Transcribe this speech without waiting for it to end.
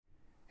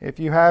If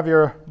you have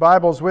your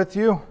Bibles with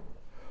you,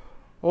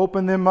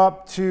 open them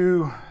up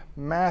to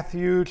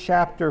Matthew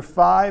chapter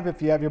 5.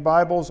 If you have your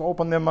Bibles,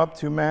 open them up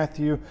to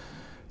Matthew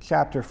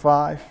chapter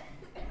 5.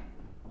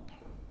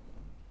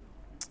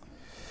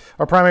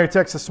 Our primary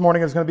text this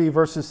morning is going to be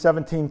verses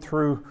 17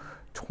 through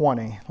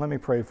 20. Let me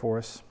pray for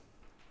us.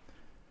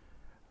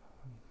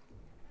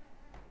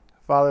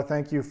 Father,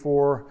 thank you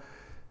for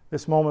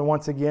this moment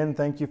once again.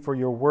 Thank you for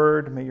your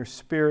word. May your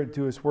Spirit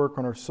do his work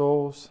on our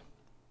souls.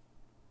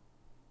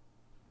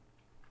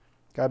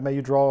 God, may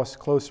you draw us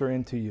closer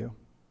into you.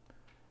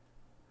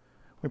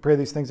 We pray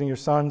these things in your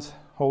Son's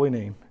holy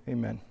name.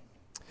 Amen.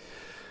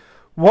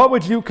 What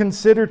would you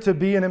consider to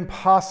be an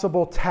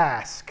impossible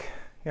task?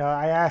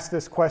 I asked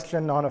this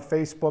question on a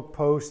Facebook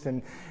post,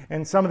 and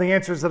some of the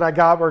answers that I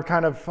got were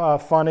kind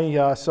of funny.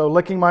 So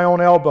licking my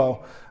own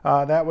elbow,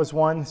 that was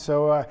one.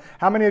 So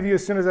how many of you,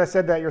 as soon as I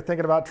said that, you're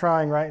thinking about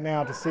trying right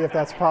now to see if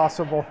that's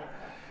possible?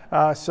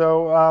 How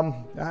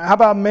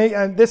about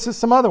this is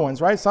some other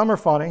ones, right? Some are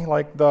funny,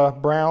 like the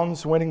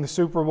Browns winning the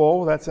Super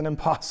Bowl. That's an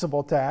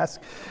impossible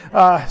task.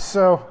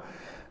 Some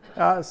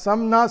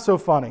not so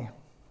funny,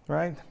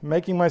 right?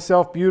 Making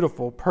myself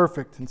beautiful,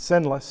 perfect, and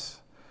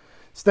sinless.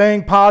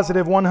 Staying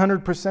positive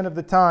 100% of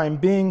the time.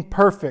 Being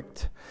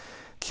perfect.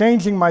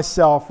 Changing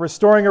myself,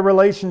 restoring a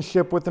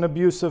relationship with an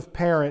abusive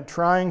parent,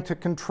 trying to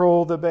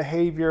control the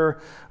behavior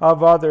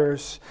of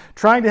others,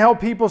 trying to help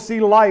people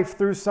see life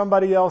through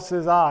somebody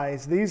else's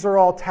eyes. These are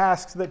all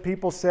tasks that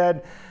people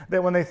said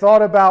that when they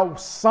thought about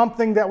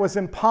something that was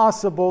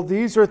impossible,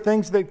 these are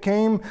things that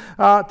came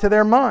to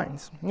their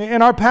minds.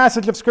 In our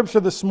passage of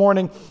Scripture this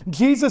morning,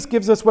 Jesus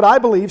gives us what I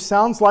believe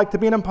sounds like to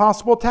be an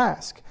impossible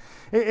task.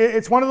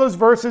 It's one of those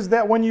verses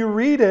that when you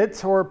read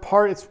it,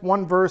 it's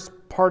one verse,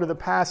 part of the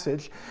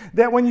passage,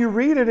 that when you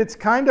read it, it's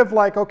kind of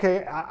like,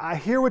 okay, I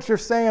hear what you're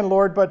saying,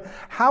 Lord, but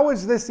how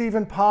is this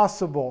even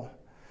possible?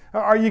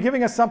 Are you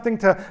giving us something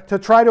to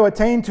try to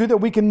attain to that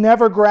we can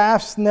never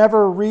grasp,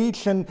 never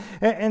reach?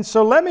 And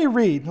so let me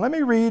read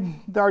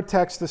our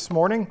text this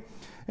morning,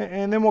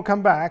 and then we'll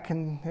come back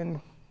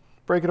and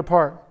break it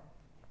apart.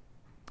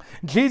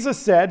 Jesus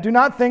said, "Do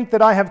not think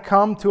that I have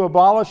come to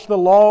abolish the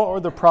law or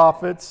the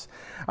prophets.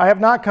 I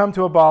have not come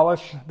to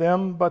abolish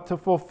them, but to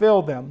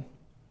fulfill them.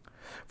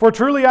 For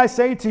truly I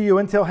say to you,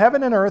 until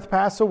heaven and earth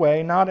pass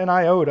away, not an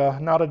iota,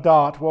 not a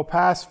dot, will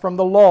pass from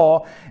the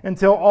law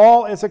until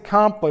all is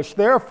accomplished.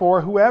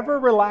 Therefore, whoever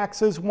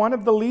relaxes one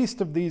of the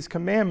least of these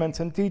commandments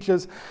and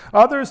teaches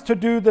others to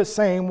do the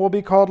same will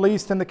be called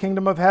least in the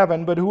kingdom of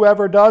heaven. But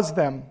whoever does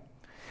them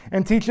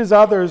and teaches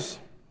others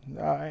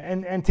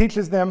and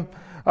teaches them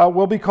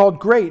will be called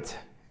great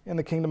in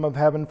the kingdom of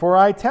heaven. For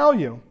I tell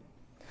you,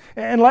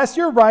 unless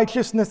your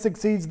righteousness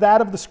exceeds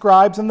that of the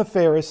scribes and the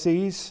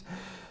Pharisees,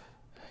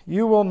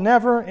 you will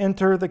never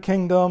enter the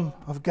kingdom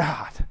of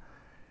God."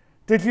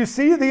 Did you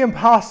see the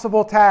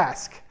impossible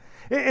task?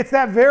 It's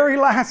that very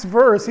last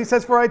verse. He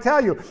says, "For I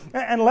tell you,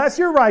 unless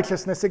your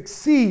righteousness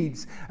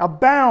exceeds,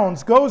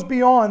 abounds, goes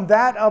beyond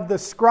that of the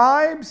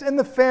scribes and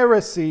the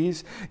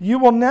Pharisees, you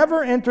will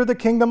never enter the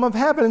kingdom of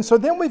heaven." And so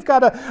then we've got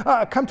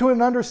to come to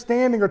an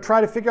understanding or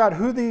try to figure out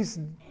who these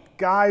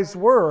guys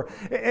were.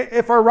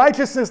 If our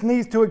righteousness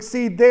needs to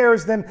exceed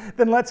theirs, then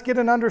let's get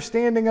an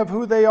understanding of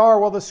who they are.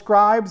 Well, the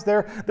scribes,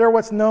 they're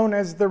what's known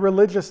as the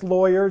religious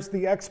lawyers,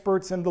 the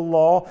experts in the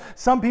law.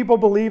 Some people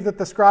believe that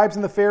the scribes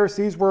and the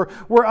Pharisees were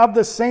of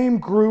the same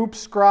group,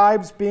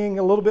 scribes being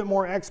a little bit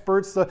more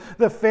experts,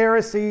 the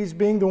Pharisees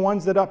being the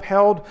ones that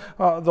upheld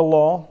the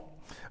law.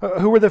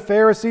 Who were the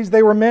Pharisees?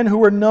 They were men who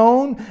were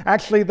known.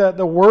 Actually,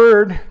 the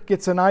word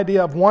gets an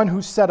idea of one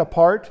who's set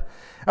apart.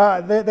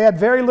 They had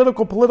very little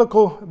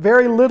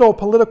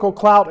political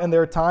clout in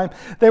their time.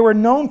 They were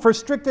known for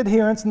strict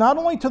adherence not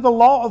only to the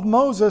law of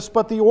Moses,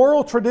 but the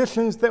oral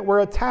traditions that were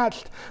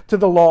attached to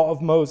the law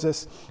of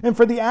Moses. And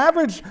for the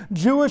average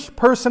Jewish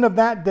person of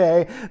that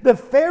day, the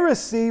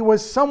Pharisee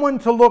was someone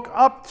to look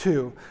up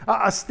to,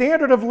 a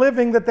standard of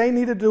living that they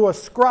needed to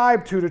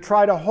ascribe to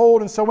try to hold.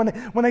 And so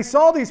when they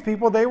saw these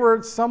people, they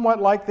were somewhat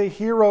like the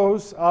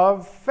heroes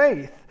of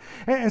faith.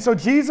 And so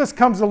Jesus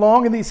comes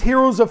along, and these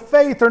heroes of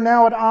faith are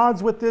now at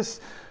odds with this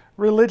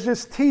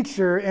religious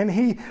teacher, and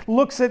he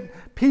looks at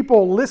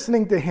people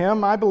listening to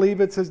him. I believe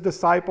it's his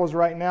disciples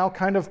right now,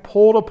 kind of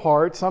pulled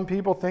apart. Some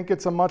people think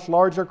it's a much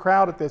larger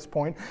crowd at this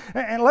point.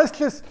 And let's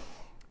just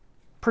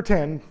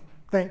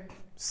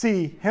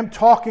see him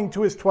talking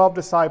to his 12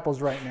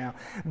 disciples right now.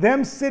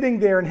 Them sitting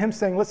there and him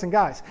saying, "Listen,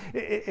 guys,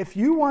 if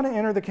you want to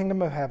enter the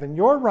kingdom of heaven,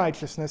 your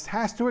righteousness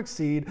has to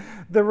exceed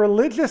the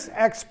religious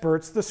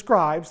experts, the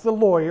scribes, the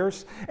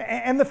lawyers,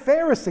 and the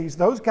Pharisees,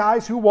 those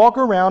guys who walk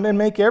around and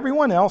make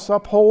everyone else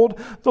uphold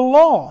the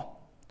law."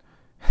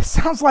 It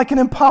sounds like an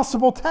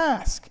impossible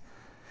task.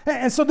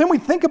 And so then we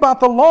think about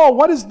the law.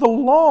 What is the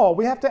law?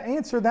 We have to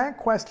answer that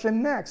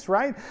question next,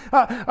 right?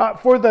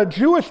 For the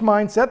Jewish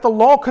mindset, the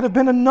law could have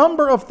been a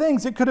number of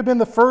things. It could have been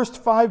the first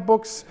 5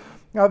 books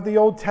of the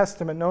Old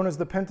Testament, known as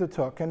the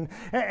Pentateuch.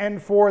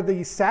 And for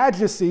the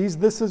Sadducees,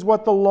 this is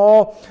what the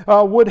law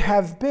would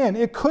have been.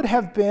 It could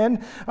have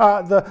been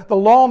the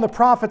law and the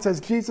prophets,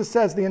 as Jesus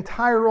says, the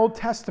entire Old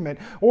Testament.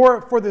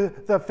 Or for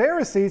the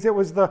Pharisees, it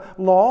was the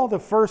law, the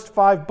first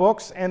 5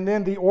 books, and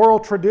then the oral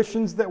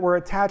traditions that were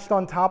attached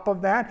on top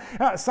of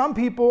that. Some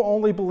people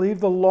only believe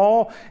the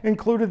law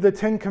included the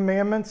 10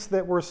 Commandments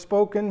that were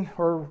spoken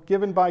or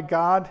given by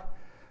God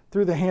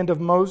through the hand of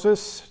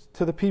Moses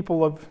to the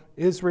people of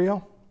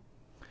Israel.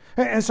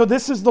 And so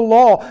this is the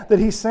law that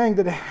he's saying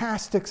that it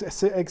has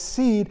to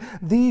exceed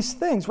these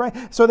things,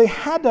 right? So they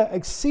had to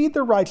exceed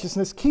the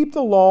righteousness, keep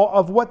the law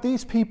of what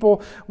these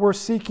people were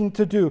seeking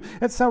to do.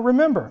 And so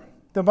remember,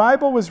 the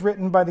Bible was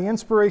written by the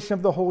inspiration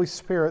of the Holy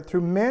Spirit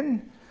through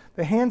men,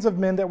 the hands of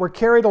men that were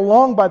carried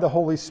along by the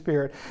Holy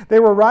Spirit. They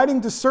were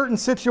writing to certain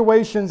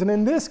situations, and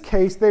in this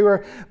case, they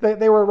were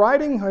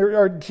writing,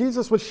 or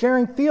Jesus was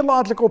sharing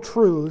theological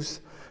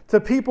truths to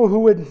people who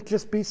would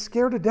just be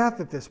scared to death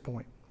at this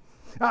point.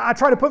 I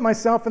try to put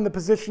myself in the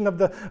position of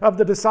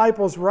the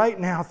disciples right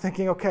now,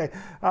 thinking, okay,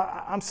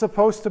 I'm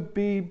supposed to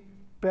be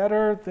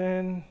better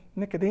than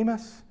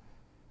Nicodemus.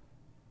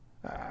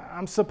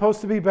 I'm supposed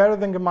to be better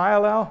than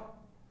Gamaliel.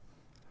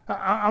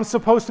 I'm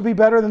supposed to be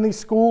better than these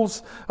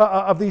schools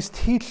of these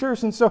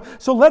teachers. And so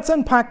let's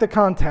unpack the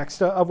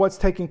context of what's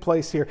taking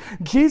place here.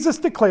 Jesus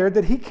declared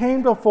that he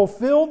came to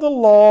fulfill the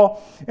law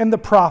and the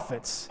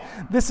prophets.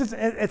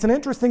 It's an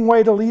interesting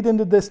way to lead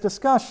into this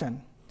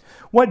discussion.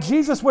 What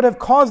Jesus would have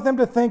caused them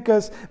to think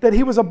is that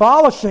he was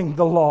abolishing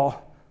the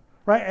law,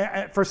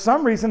 right? For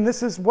some reason,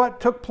 this is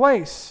what took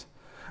place.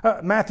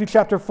 Matthew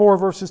chapter 4,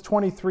 verses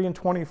 23 and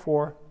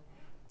 24.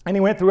 And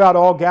he went throughout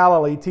all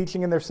Galilee,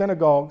 teaching in their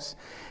synagogues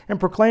and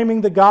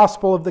proclaiming the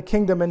gospel of the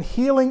kingdom and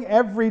healing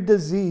every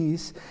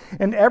disease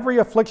and every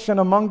affliction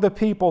among the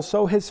people.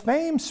 So his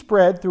fame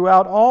spread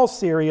throughout all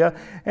Syria,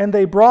 and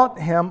they brought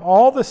him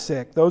all the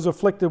sick, those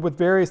afflicted with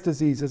various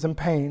diseases and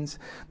pains,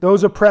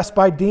 those oppressed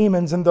by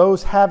demons and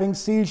those having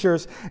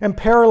seizures and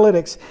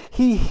paralytics.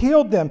 He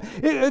healed them.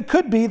 It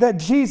could be that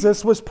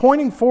Jesus was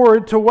pointing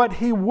forward to what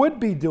he would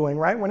be doing,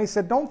 right? When he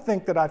said, don't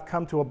think that I've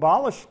come to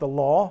abolish the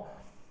law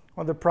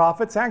or the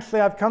prophets.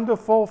 Actually, I've come to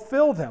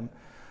fulfill them,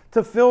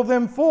 to fill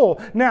them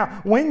full.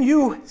 Now, when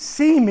you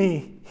see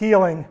me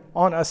healing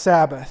on a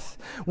Sabbath,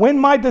 when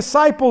my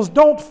disciples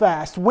don't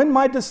fast, when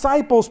my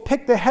disciples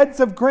pick the heads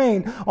of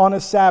grain on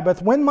a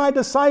Sabbath, when my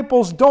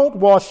disciples don't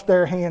wash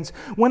their hands,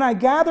 when I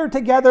gather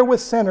together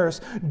with sinners,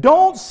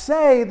 don't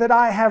say that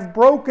I have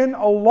broken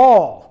a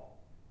law.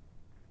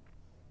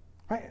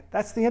 Right?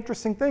 That's the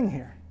interesting thing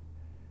here.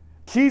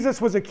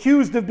 Jesus was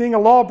accused of being a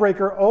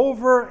lawbreaker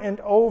over and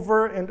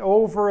over and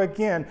over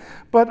again.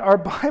 But our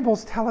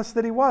Bibles tell us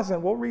that he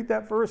wasn't. We'll read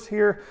that verse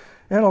here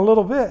in a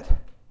little bit.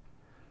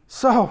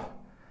 So,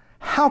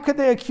 how could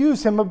they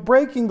accuse him of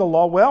breaking the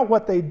law? Well,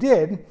 what they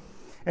did,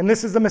 and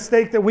this is a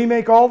mistake that we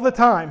make all the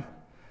time,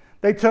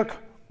 they took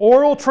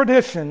oral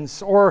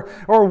traditions or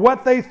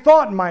what they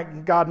thought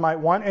God might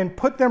want and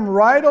put them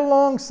right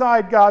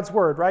alongside God's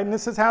word, right? And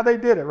this is how they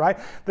did it, right?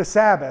 The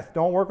Sabbath,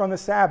 don't work on the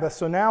Sabbath.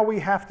 So now we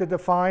have to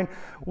define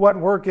what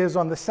work is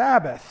on the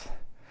Sabbath.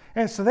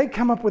 And so they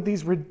come up with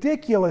these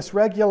ridiculous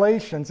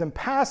regulations and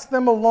pass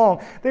them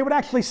along. They would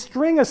actually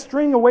string a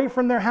string away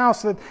from their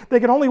house so that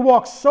they could only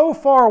walk so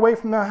far away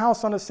from their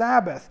house on a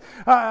Sabbath.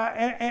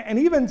 And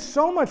even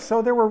so much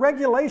so, there were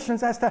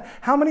regulations as to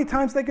how many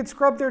times they could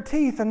scrub their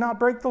teeth and not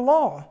break the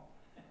law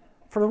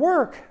for the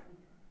work.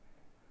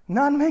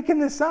 Not making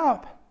this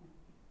up.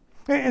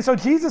 And so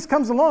Jesus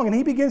comes along and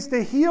he begins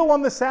to heal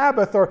on the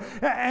Sabbath.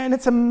 And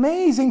it's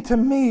amazing to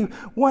me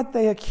what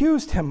they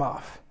accused him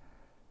of.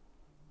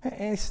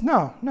 And he says,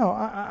 no,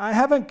 I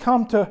haven't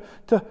come to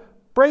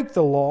break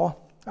the law.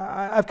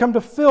 I've come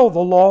to fill the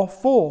law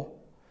full.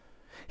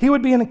 He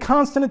would be in a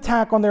constant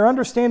attack on their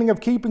understanding of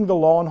keeping the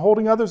law and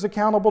holding others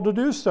accountable to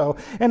do so.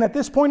 And at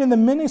this point in the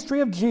ministry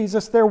of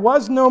Jesus, there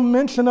was no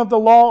mention of the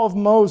law of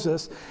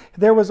Moses.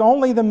 There was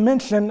only the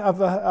mention of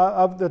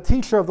the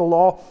teacher of the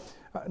law.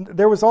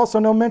 There was also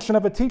no mention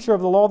of a teacher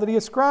of the law that he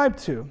ascribed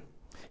to.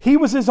 He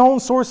was his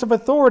own source of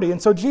authority.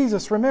 And so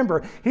Jesus,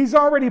 remember, he's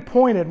already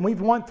pointed, and we've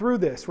went through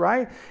this,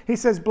 right? He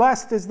says,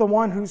 blessed is the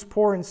one who's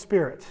poor in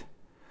spirit.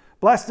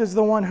 Blessed is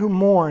the one who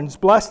mourns.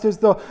 Blessed is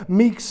the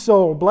meek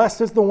soul.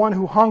 Blessed is the one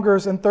who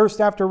hungers and thirsts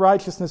after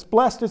righteousness.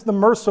 Blessed is the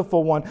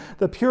merciful one,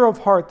 the pure of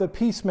heart, the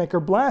peacemaker.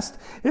 Blessed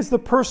is the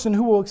person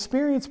who will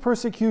experience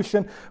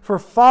persecution for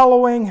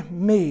following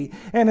me.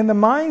 And in the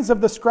minds of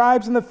the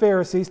scribes and the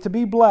Pharisees, to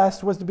be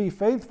blessed was to be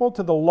faithful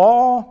to the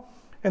law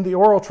and the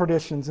oral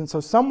traditions. And so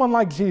someone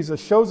like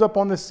Jesus shows up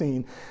on the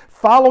scene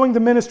following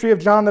the ministry of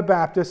John the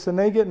Baptist, and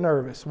they get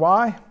nervous.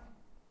 Why?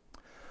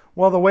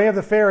 Well, the way of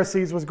the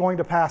Pharisees was going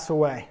to pass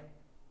away.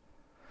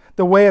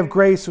 The way of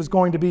grace was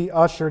going to be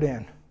ushered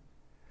in.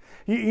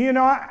 You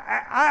know,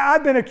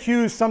 I've been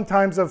accused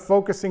sometimes of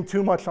focusing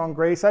too much on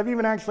grace. I've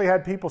even actually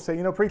had people say,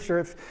 you know,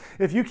 preacher,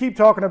 if you keep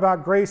talking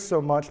about grace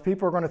so much,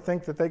 people are going to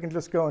think that they can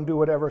just go and do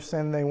whatever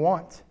sin they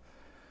want.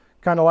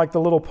 Kind of like the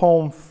little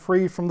poem,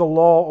 free from the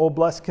law, O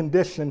blessed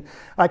condition.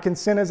 I can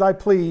sin as I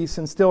please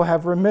and still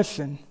have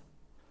remission.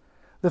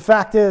 The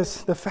fact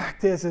is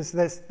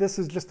this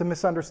is just a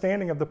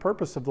misunderstanding of the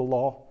purpose of the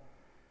law.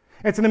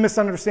 It's a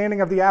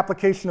misunderstanding of the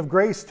application of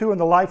grace too in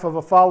the life of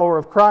a follower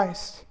of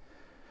Christ.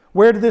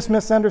 Where did this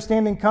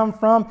misunderstanding come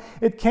from?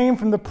 It came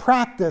from the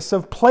practice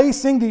of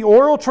placing the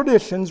oral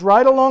traditions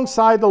right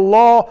alongside the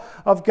law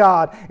of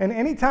God. And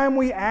anytime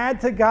we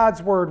add to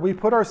God's word, we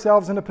put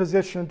ourselves in a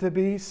position to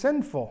be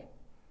sinful,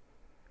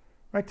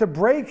 right? To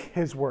break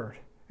his word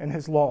and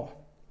his law.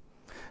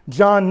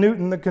 John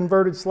Newton, the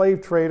converted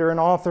slave trader and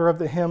author of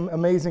the hymn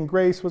Amazing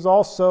Grace, was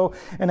also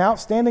an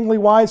outstandingly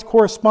wise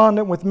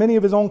correspondent with many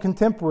of his own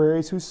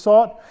contemporaries who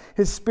sought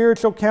his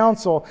spiritual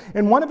counsel.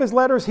 In one of his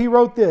letters, he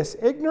wrote this: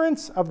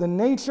 "Ignorance of the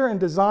nature and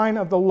design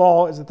of the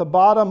law is at the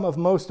bottom of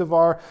most of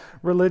our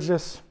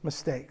religious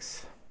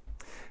mistakes."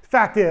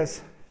 Fact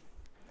is,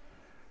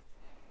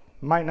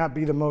 might not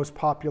be the most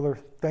popular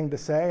thing to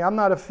say, I'm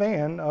not a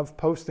fan of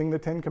posting the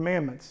Ten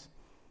Commandments.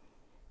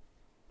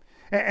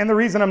 And the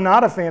reason I'm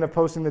not a fan of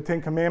posting the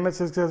Ten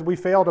Commandments is because we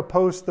fail to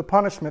post the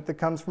punishment that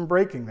comes from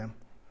breaking them.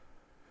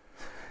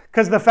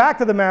 Because the fact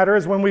of the matter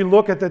is, when we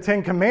look at the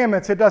Ten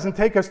Commandments, it doesn't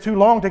take us too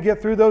long to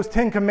get through those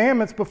 10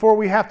 Commandments before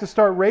we have to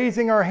start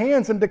raising our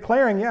hands and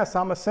declaring, yes,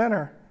 I'm a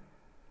sinner.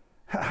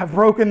 I've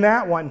broken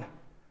that one.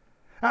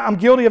 I'm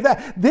guilty of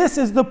that. This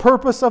is the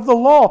purpose of the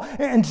law.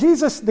 And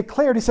Jesus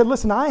declared, he said,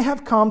 listen, I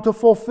have come to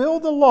fulfill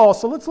the law.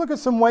 So let's look at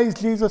some ways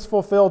Jesus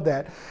fulfilled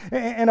that.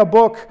 In a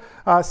book,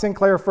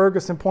 Sinclair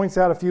Ferguson points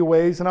out a few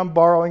ways, and I'm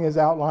borrowing his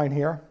outline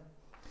here.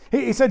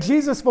 He said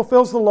Jesus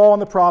fulfills the law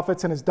and the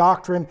prophets in his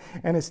doctrine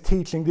and his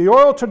teaching. The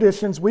oral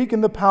traditions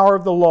weaken the power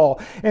of the law.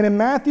 And in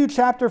Matthew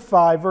chapter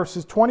 5,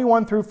 verses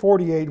 21 through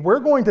 48, we're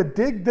going to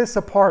dig this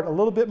apart a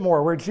little bit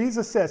more, where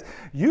Jesus says,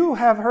 "You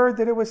have heard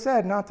that it was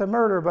said not to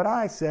murder, but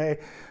I say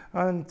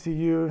unto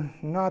you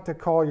not to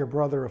call your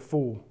brother a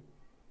fool.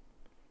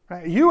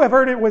 You have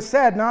heard it was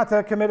said not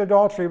to commit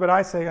adultery, but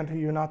I say unto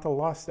you not to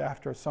lust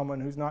after someone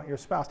who's not your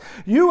spouse.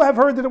 You have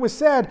heard that it was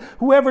said,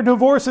 whoever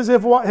divorces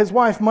his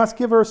wife must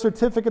give her a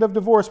certificate of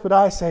divorce, but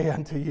I say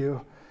unto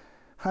you,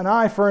 an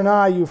eye for an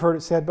eye, you've heard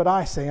it said, but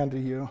I say unto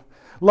you,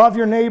 love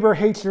your neighbor,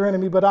 hate your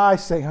enemy, but I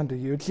say unto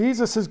you."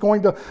 Jesus is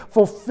going to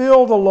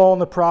fulfill the law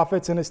and the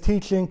prophets in his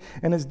teaching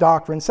and his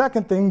doctrine.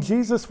 Second thing,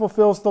 Jesus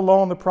fulfills the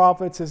law and the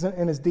prophets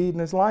in his deed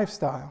and his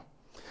lifestyle.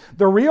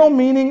 The real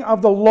meaning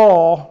of the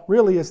law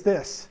really is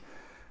this.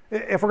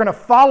 If we're going to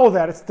follow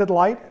that, it's to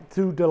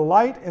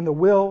delight in the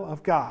will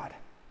of God.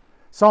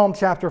 Psalm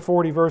chapter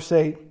 40, verse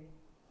 8.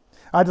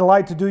 "I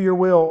delight to do your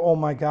will, O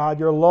my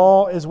God. Your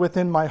law is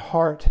within my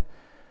heart."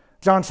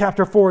 John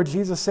chapter 4,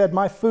 Jesus said,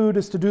 "My food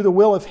is to do the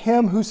will of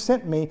him who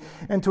sent me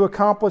and to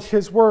accomplish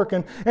his work."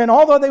 And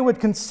although they would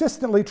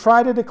consistently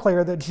try to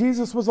declare that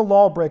Jesus was a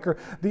lawbreaker,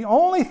 the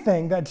only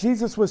thing that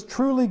Jesus was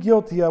truly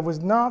guilty of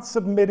was not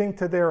submitting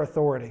to their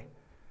authority,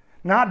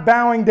 not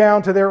bowing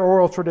down to their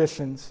oral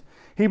traditions.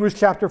 Hebrews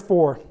chapter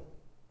 4.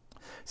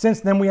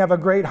 "Since then we have a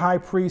great high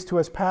priest who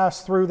has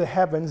passed through the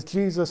heavens,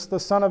 Jesus,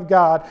 the Son of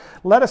God.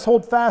 Let us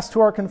hold fast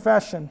to our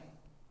confession.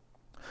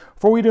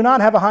 For we do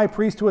not have a high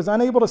priest who is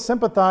unable to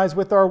sympathize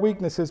with our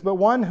weaknesses, but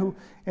one who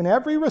in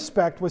every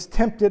respect was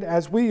tempted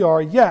as we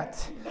are,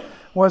 yet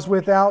was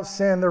without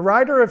sin." The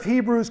writer of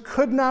Hebrews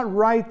could not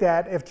write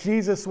that if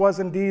Jesus was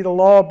indeed a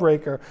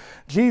lawbreaker.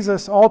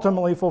 Jesus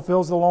ultimately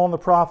fulfills the law and the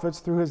prophets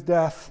through his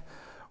death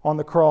on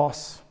the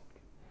cross.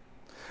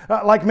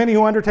 Like many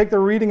who undertake the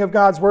reading of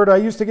God's Word, I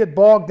used to get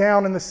bogged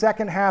down in the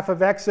second half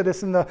of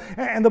Exodus and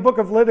the book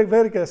of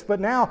Leviticus. But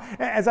now,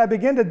 as I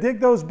begin to dig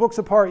those books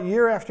apart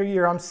year after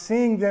year, I'm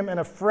seeing them in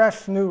a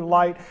fresh new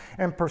light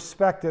and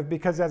perspective.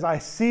 Because as I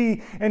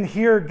see and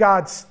hear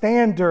God's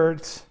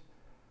standards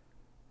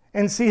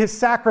and see his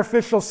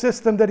sacrificial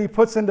system that he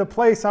puts into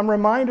place, I'm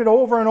reminded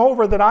over and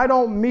over that I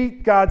don't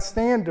meet God's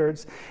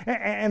standards,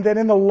 and that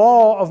in the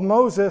law of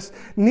Moses,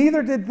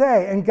 neither did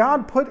they. And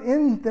God put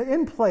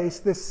in place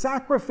this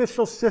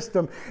sacrificial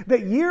system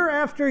that year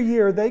after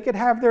year they could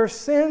have their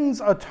sins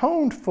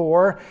atoned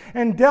for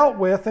and dealt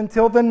with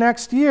until the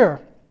next year.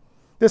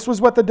 This was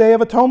what the Day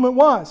of Atonement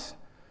was.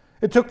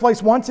 It took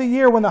place once a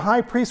year when the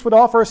high priest would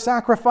offer a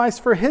sacrifice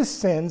for his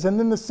sins and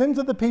then the sins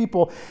of the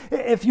people.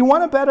 If you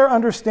want a better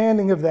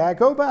understanding of that,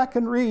 go back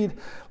and read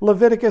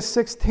Leviticus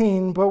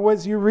 16. But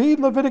as you read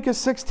Leviticus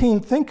 16,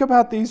 think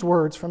about these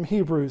words from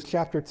Hebrews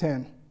chapter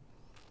 10.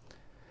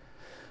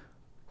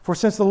 "For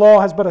since the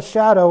law has but a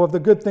shadow of the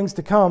good things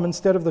to come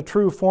instead of the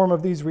true form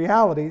of these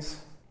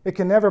realities, it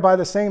can never by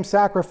the same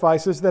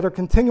sacrifices that are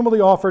continually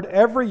offered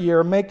every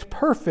year make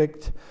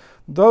perfect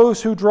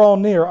those who draw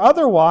near.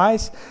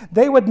 Otherwise,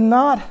 they would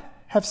not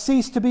have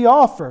ceased to be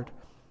offered,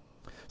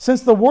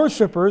 since the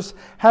worshippers,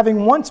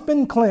 having once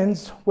been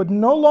cleansed, would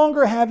no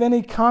longer have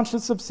any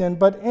conscience of sin.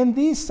 But in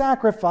these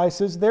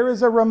sacrifices there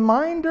is a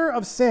reminder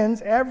of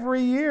sins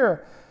every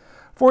year.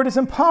 For it is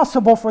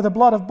impossible for the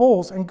blood of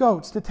bulls and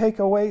goats to take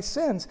away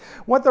sins.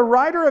 What the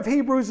writer of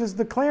Hebrews is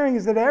declaring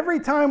is that every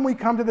time we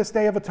come to this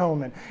Day of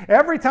Atonement,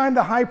 every time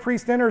the high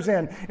priest enters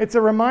in, it's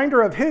a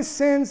reminder of his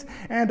sins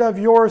and of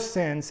your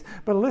sins.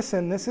 But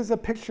listen, this is a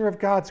picture of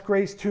God's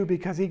grace too,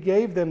 because he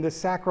gave them this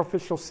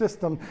sacrificial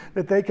system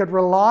that they could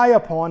rely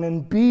upon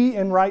and be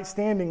in right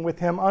standing with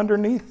him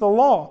underneath the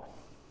law.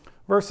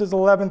 Verses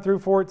 11 through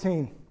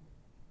 14.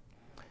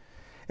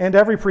 And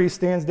every priest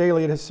stands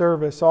daily at his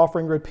service,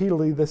 offering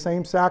repeatedly the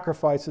same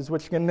sacrifices,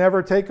 which can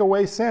never take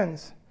away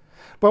sins.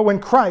 But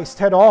when Christ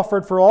had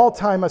offered for all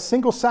time a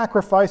single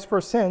sacrifice for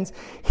sins,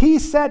 he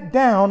sat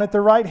down at the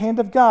right hand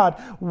of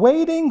God,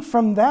 waiting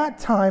from that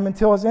time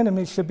until his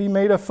enemies should be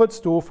made a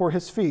footstool for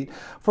his feet.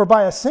 For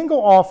by a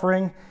single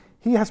offering,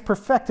 he has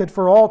perfected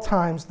for all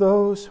times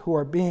those who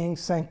are being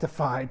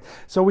sanctified.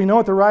 So we know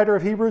what the writer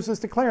of Hebrews is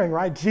declaring,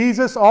 right?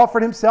 Jesus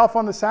offered himself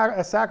on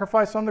a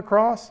sacrifice on the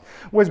cross,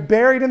 was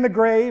buried in the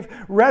grave,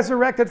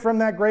 resurrected from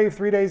that grave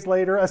 3 days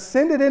later,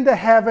 ascended into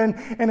heaven,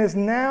 and is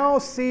now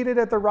seated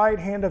at the right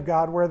hand of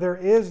God, where there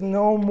is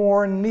no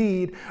more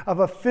need of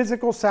a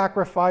physical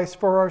sacrifice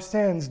for our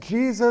sins.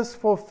 Jesus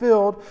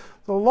fulfilled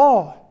the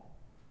law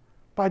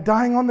by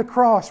dying on the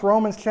cross,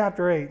 Romans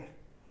chapter 8,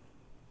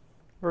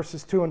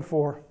 verses 2 and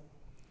 4.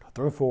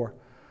 Through 4.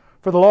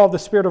 For the law of the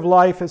Spirit of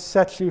life has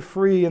set you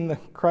free in the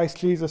Christ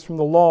Jesus from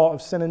the law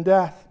of sin and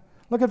death.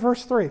 Look at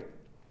verse 3.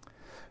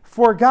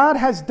 For God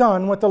has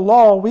done what the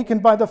law,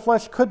 weakened by the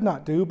flesh, could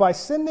not do. By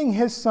sending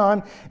his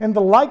Son in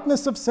the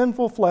likeness of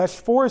sinful flesh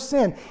for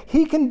sin,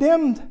 he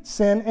condemned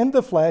sin in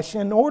the flesh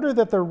in order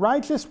that the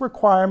righteous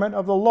requirement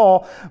of the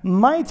law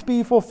might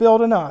be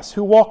fulfilled in us,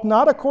 who walk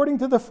not according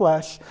to the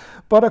flesh,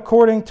 but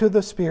according to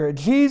the Spirit.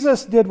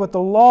 Jesus did what the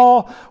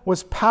law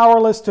was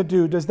powerless to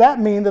do. Does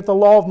that mean that the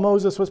law of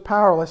Moses was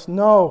powerless?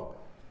 No.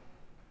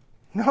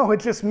 No,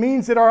 it just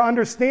means that our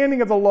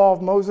understanding of the law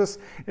of Moses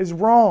is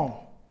wrong.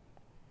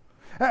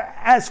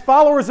 As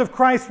followers of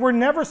Christ, we're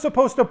never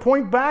supposed to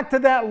point back to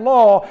that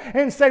law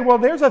and say, well,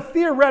 there's a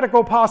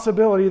theoretical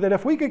possibility that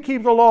if we could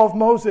keep the law of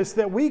Moses,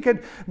 that we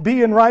could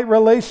be in right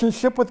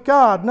relationship with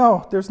God.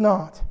 No, there's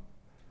not.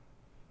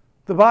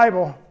 The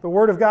Bible, the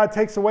Word of God,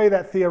 takes away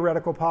that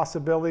theoretical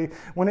possibility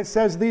when it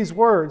says these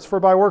words, for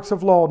by works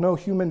of law no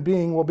human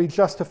being will be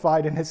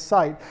justified in his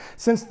sight,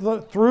 since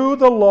through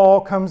the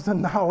law comes the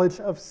knowledge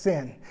of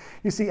sin.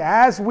 You see,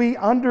 as we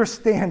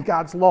understand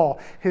God's law,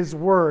 his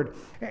Word,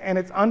 and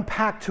it's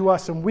unpacked to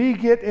us, and we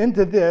get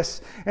into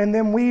this, and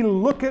then we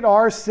look at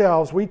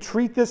ourselves, we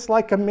treat this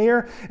like a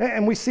mirror,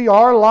 and we see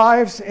our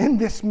lives in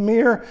this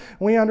mirror,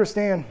 we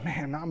understand,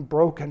 man, I'm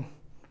broken.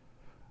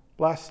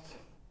 Blessed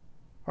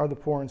are the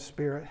poor in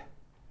spirit.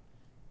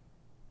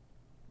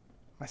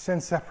 My sin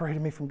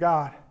separated me from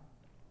God.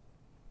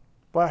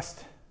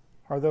 Blessed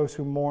are those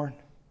who mourn.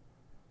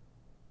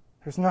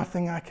 There's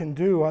nothing I can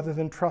do other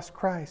than trust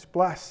Christ.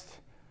 Blessed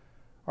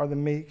are the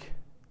meek.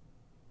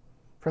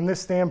 From this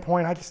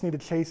standpoint, I just need to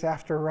chase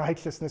after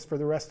righteousness for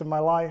the rest of my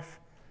life.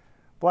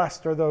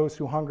 Blessed are those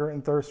who hunger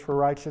and thirst for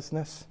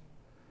righteousness.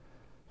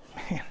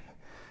 Man,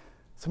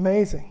 it's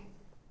amazing.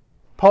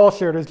 Paul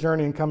shared his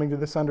journey in coming to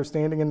this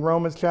understanding in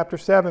Romans chapter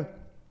 7.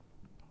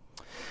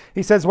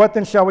 He says, what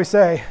then shall we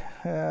say?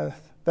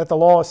 That the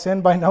law is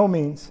sin? By no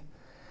means.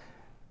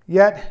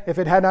 Yet, if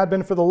it had not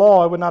been for the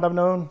law, I would not have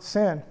known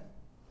sin.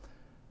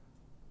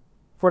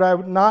 For I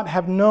would not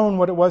have known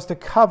what it was to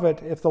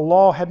covet if the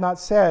law had not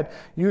said,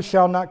 you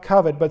shall not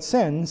covet. But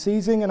sin,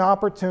 seizing an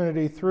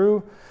opportunity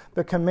through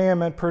the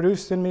commandment,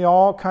 produced in me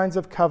all kinds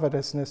of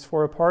covetousness.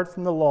 For apart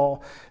from the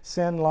law,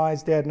 sin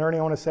lies dead. And Ernie,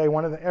 I want to say,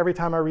 every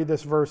time I read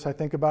this verse, I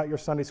think about your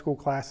Sunday school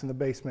class in the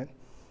basement,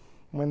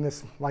 when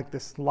this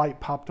light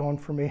popped on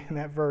for me in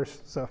that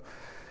verse. So,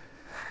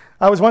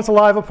 I was once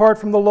alive apart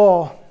from the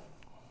law.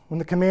 When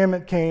the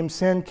commandment came,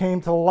 sin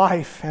came to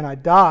life, and I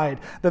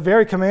died. The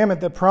very commandment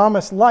that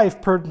promised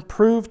life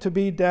proved to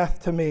be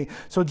death to me.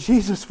 So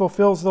Jesus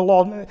fulfills the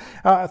law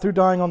through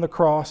dying on the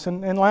cross.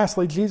 And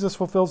lastly, Jesus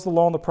fulfills the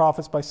law and the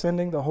prophets by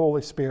sending the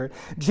Holy Spirit.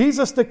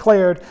 Jesus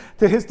declared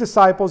to his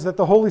disciples that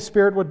the Holy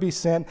Spirit would be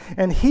sent,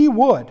 and he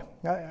would.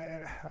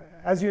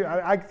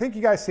 I think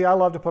you guys see, I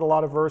love to put a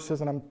lot of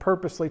verses, and I'm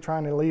purposely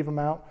trying to leave them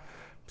out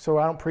so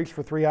I don't preach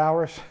for 3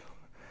 hours.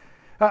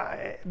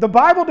 The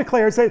Bible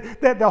declares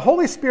that the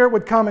Holy Spirit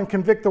would come and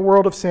convict the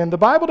world of sin. The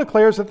Bible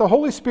declares that the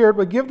Holy Spirit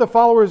would give the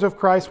followers of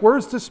Christ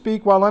words to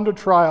speak while under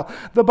trial.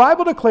 The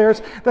Bible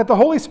declares that the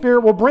Holy Spirit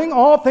will bring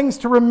all things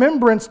to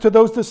remembrance to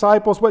those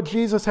disciples what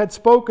Jesus had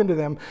spoken to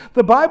them.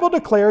 The Bible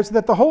declares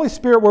that the Holy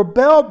Spirit will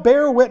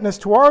bear witness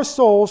to our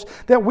souls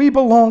that we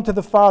belong to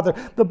the Father.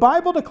 The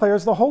Bible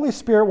declares the Holy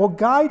Spirit will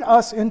guide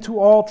us into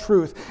all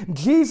truth.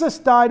 Jesus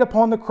died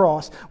upon the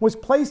cross, was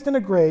placed in a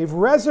grave,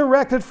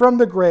 resurrected from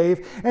the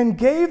grave, and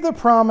gave the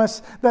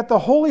promise that the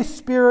Holy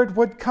Spirit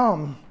would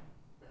come.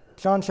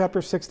 John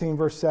chapter 16,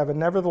 verse 7.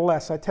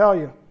 Nevertheless, I tell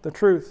you the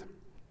truth.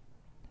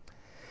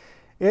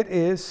 It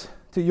is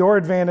to your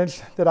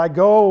advantage that I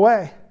go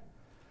away.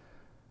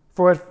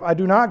 For if I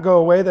do not go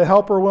away, the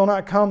Helper will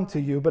not come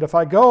to you. But if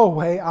I go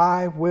away,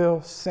 I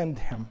will send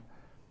him.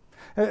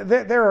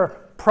 There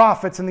are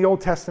prophets in the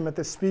Old Testament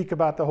that speak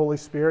about the Holy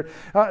Spirit.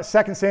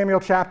 2 Samuel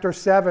chapter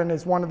 7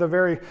 is one of the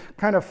very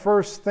kind of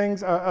first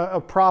things,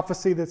 a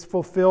prophecy that's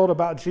fulfilled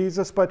about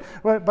Jesus. But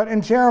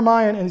in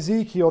Jeremiah and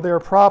Ezekiel, there are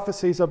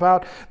prophecies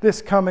about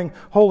this coming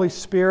Holy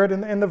Spirit.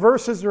 And the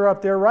verses are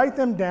up there. Write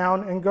them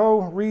down and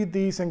go read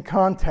these in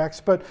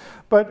context.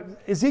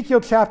 But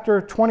Ezekiel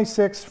chapter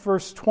 26,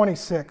 verse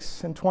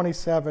 26 and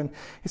 27,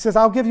 he says,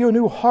 I'll give you a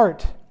new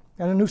heart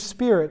and a new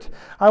spirit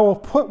I will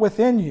put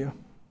within you.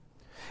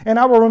 And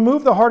I will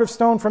remove the heart of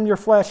stone from your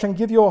flesh and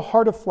give you a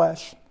heart of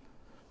flesh.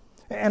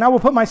 And I will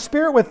put my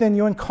spirit within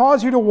you and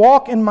cause you to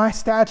walk in my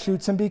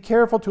statutes and be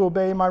careful to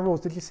obey my rules.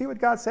 Did you see what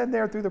God said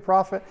there through the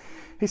prophet?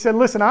 He said,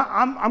 listen,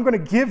 I'm going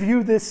to give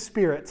you this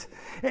spirit.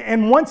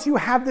 And once you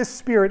have this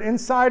spirit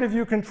inside of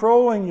you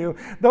controlling you,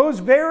 those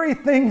very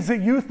things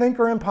that you think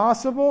are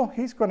impossible,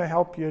 he's going to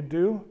help you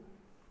do.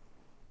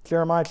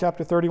 Jeremiah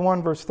chapter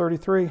 31, verse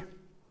 33.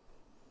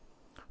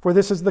 For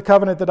this is the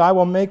covenant that I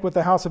will make with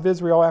the house of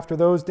Israel after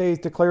those days,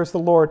 declares the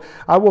Lord.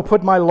 I will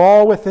put my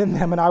law within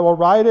them, and I will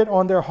write it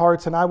on their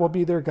hearts, and I will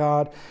be their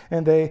God,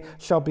 and they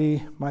shall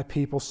be my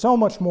people. So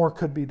much more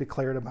could be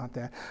declared about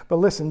that. But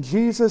listen,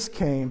 Jesus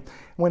came.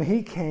 When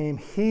he came,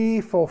 he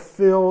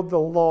fulfilled the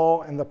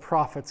law and the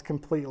prophets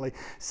completely.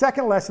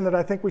 Second lesson that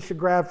I think we should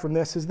grab from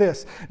this is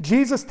this.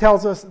 Jesus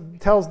tells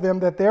them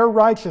that their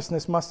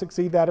righteousness must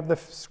exceed that of the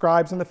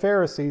scribes and the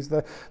Pharisees.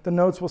 The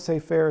notes will say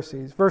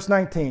Pharisees. Verse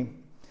 19.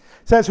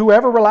 It says,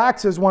 whoever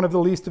relaxes one of the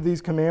least of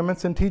these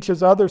commandments and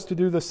teaches others to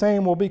do the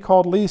same will be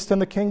called least in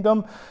the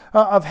kingdom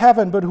of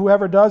heaven, but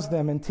whoever does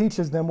them and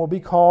teaches them will be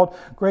called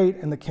great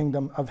in the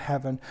kingdom of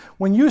heaven.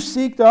 When you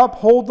seek to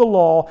uphold the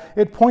law,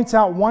 it points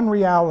out one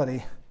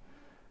reality.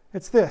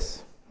 It's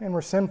this, and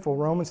we're sinful.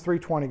 Romans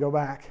 3:20, go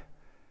back.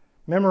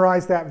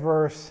 Memorize that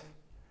verse.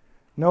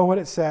 Know what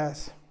it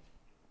says.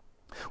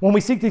 When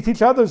we seek to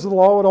teach others the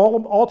law, it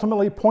will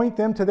ultimately point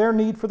them to their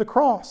need for the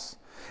cross.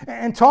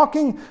 And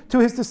talking to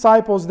his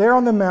disciples there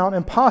on the mount,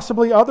 and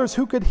possibly others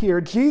who could hear,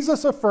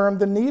 Jesus affirmed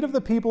the need of the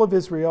people of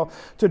Israel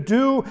to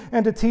do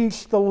and to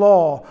teach the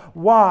law.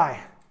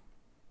 Why?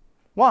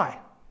 Why?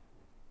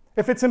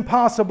 If it's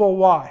impossible,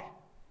 why?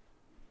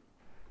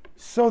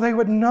 So they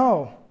would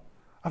know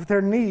of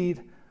their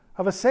need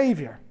of a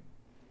Savior.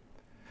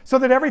 So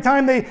that every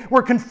time they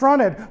were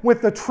confronted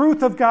with the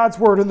truth of God's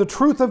word and the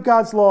truth of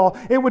God's law,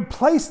 they would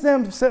place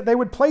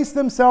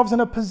themselves in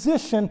a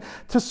position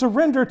to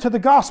surrender to the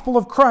gospel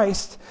of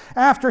Christ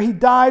after he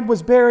died,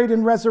 was buried,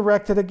 and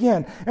resurrected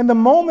again. And the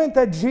moment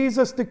that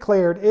Jesus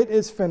declared, it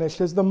is finished,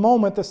 is the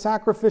moment the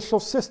sacrificial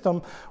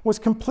system was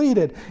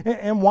completed.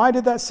 And why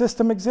did that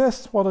system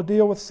exist? Well, to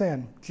deal with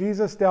sin.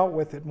 Jesus dealt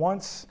with it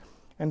once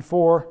and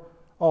for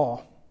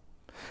all.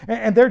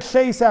 And their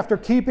chase after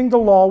keeping the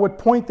law would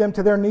point them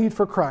to their need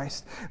for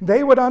Christ.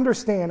 They would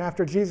understand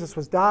after Jesus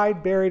was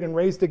died, buried, and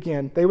raised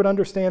again, they would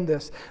understand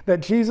this, that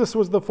Jesus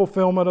was the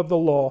fulfillment of the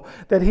law,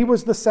 that he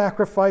was the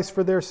sacrifice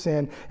for their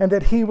sin, and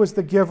that he was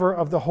the giver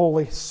of the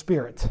Holy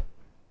Spirit.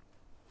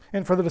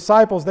 And for the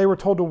disciples, they were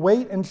told to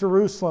wait in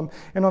Jerusalem.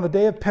 And on the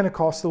day of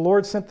Pentecost, the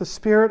Lord sent the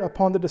Spirit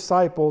upon the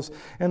disciples,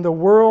 and the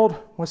world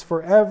was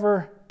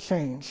forever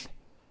changed.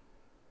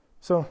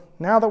 So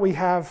now that we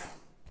have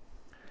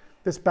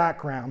this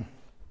background,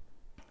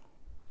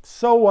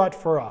 so what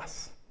for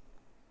us?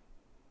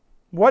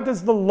 What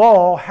does the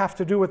law have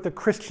to do with the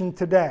Christian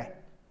today?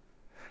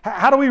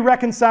 How do we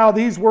reconcile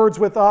these words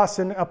with us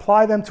and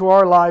apply them to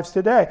our lives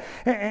today?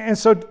 And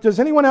so does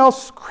anyone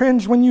else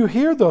cringe when you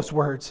hear those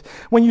words,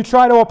 when you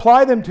try to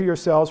apply them to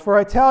yourselves? For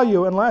I tell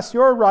you, unless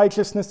your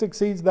righteousness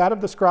exceeds that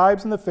of the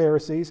scribes and the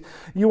Pharisees,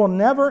 you will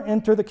never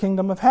enter the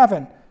kingdom of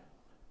heaven.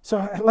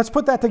 So let's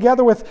put that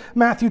together with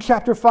Matthew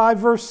chapter 5,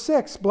 verse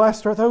 6.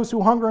 Blessed are those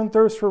who hunger and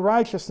thirst for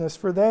righteousness,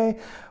 for they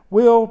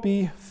will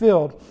be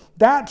filled.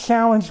 That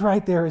challenge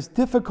right there is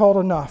difficult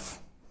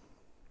enough.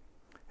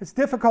 It's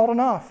difficult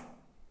enough.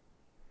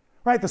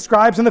 Right? The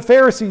scribes and the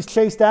Pharisees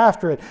chased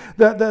after it.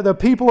 The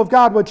people of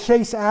God would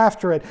chase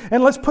after it.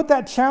 And let's put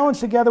that challenge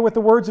together with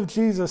the words of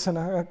Jesus and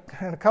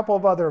a couple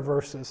of other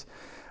verses.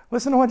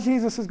 Listen to what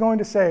Jesus is going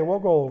to say. We'll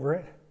go over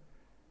it.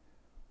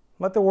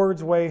 Let the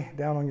words weigh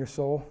down on your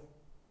soul.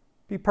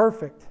 Be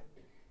perfect.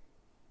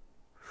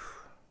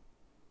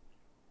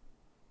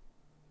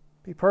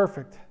 Be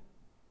perfect.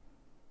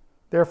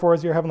 Therefore,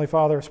 as your heavenly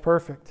Father is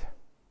perfect.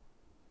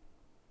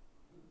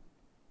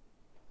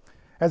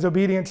 As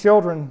obedient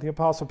children, the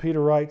Apostle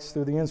Peter writes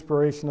through the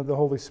inspiration of the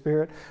Holy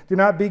Spirit, do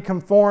not be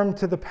conformed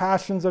to the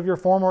passions of your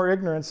former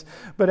ignorance,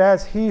 but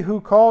as he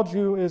who called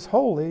you is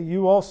holy,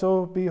 you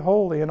also be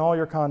holy in all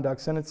your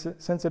conduct,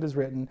 since it is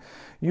written,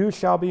 you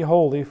shall be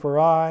holy, for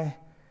I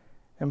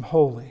am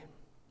holy.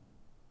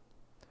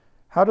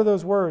 How do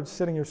those words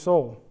sit in your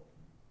soul?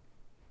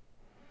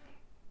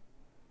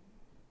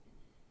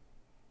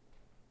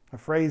 A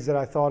phrase that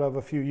I thought of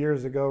a few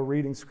years ago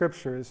reading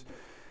scriptures,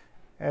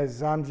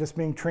 as I'm just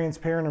being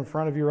transparent in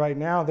front of you right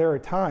now, there are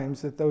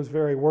times that those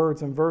very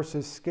words and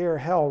verses scare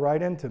hell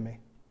right into me.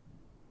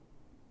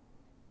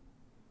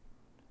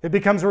 It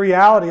becomes a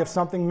reality of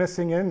something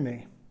missing in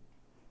me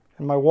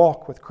in my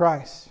walk with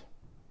Christ.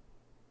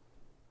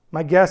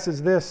 My guess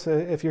is this: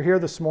 if you're here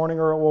this morning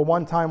or will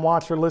one-time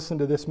watch or listen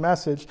to this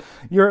message,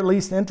 you're at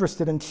least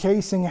interested in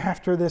chasing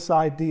after this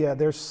idea.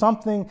 There's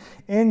something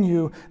in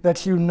you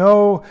that you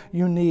know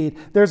you need.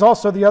 There's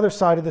also the other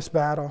side of this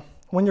battle.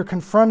 When you're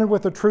confronted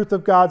with the truth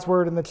of God's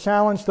Word and the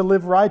challenge to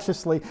live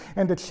righteously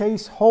and to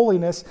chase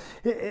holiness,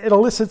 it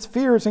elicits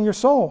fears in your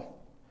soul.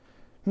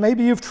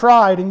 Maybe you've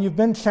tried and you've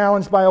been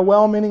challenged by a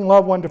well-meaning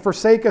loved one to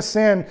forsake a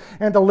sin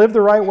and to live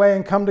the right way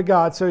and come to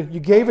God. So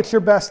you gave it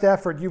your best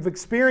effort. You've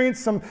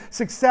experienced some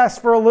success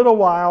for a little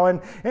while,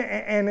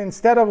 and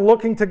instead of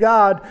looking to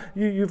God,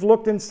 you've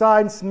looked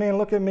inside and said, man,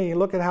 look at me.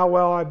 Look at how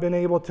well I've been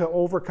able to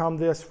overcome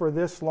this for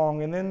this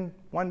long. And then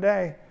one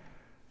day,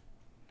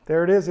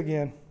 there it is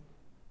again.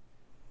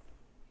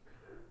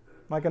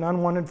 Like an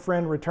unwanted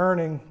friend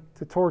returning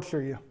to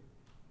torture you,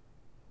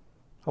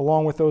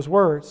 along with those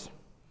words.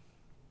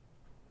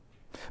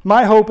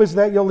 My hope is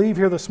that you'll leave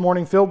here this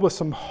morning filled with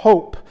some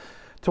hope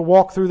to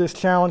walk through this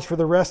challenge for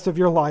the rest of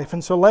your life.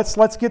 And so let's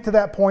get to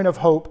that point of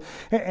hope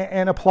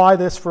and apply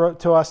this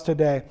to us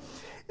today.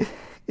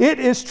 It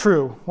is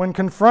true, when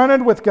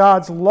confronted with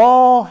God's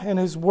law and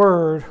His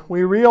Word,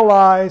 we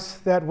realize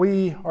that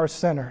we are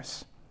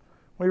sinners.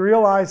 We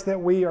realize that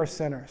we are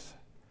sinners.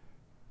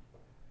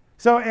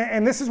 So,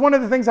 and this is one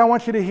of the things I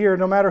want you to hear,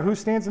 no matter who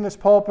stands in this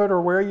pulpit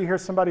or where you hear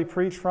somebody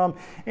preach from.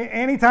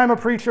 Anytime a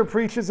preacher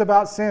preaches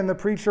about sin, the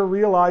preacher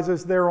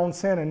realizes their own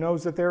sin and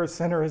knows that they're a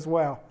sinner as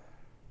well.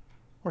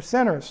 We're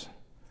sinners.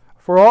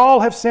 For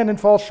all have sinned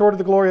and fall short of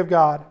the glory of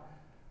God.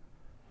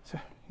 So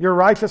your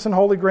righteous and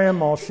holy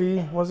grandma,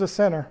 she was a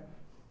sinner.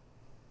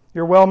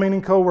 Your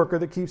well-meaning coworker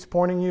that keeps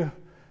pointing you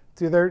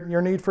to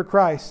your need for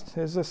Christ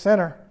is a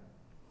sinner.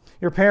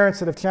 Your parents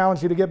that have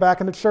challenged you to get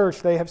back into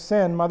church, they have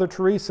sinned. Mother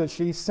Teresa,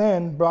 she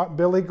sinned.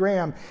 Billy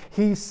Graham,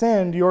 he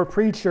sinned. Your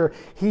preacher,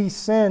 he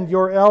sinned.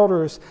 Your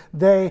elders,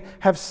 they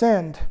have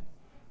sinned.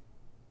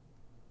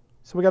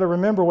 So we got to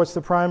remember what's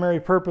the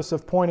primary purpose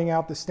of pointing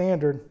out the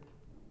standard.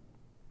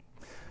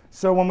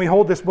 So when we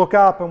hold this book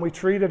up and we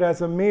treat it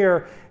as a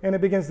mirror and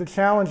it begins to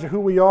challenge who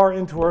we are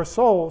into our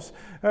souls,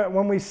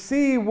 when we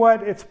see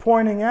what it's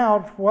pointing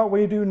out, what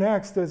we do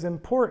next is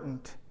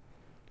important.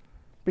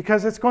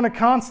 Because it's going to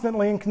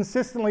constantly and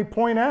consistently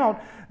point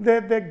out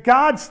that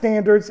God's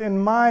standards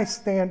and my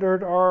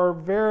standard are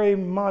very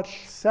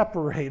much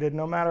separated,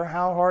 no matter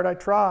how hard I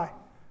try,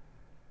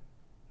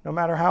 no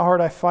matter how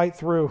hard I fight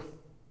through.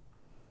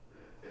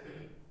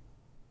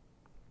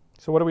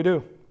 So what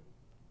do?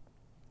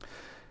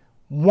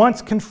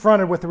 Once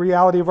confronted with the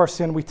reality of our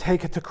sin, we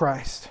take it to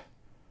Christ.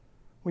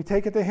 We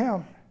take it to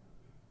Him.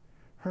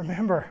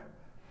 Remember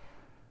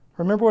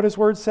what His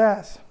Word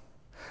says.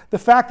 The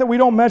fact that we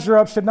don't measure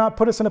up should not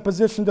put us in a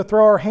position to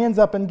throw our hands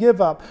up and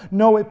give up.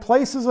 No, it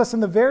places us in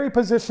the very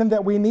position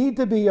that we need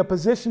to be, a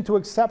position to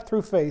accept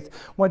through faith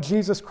what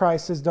Jesus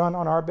Christ has done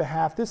on our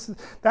behalf.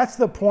 That's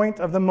the point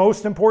of the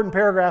most important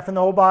paragraph in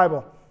the whole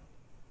Bible.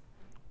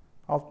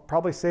 I'll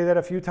probably say that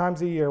a few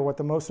times a year, what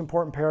the most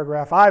important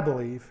paragraph, I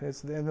believe,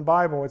 is in the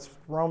Bible. It's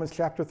Romans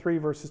chapter 3,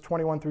 verses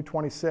 21 through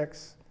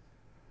 26.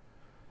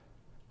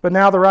 But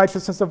now the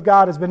righteousness of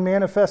God has been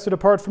manifested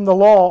apart from the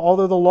law,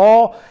 although the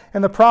law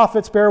and the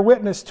prophets bear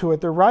witness to it.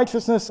 The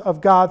righteousness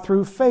of God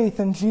through faith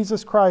in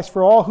Jesus Christ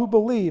for all who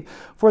believe.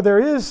 For there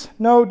is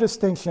no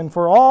distinction,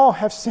 for all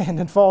have sinned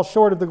and fall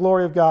short of the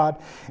glory of God,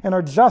 and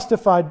are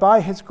justified by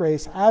His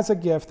grace as a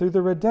gift through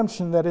the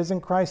redemption that is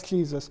in Christ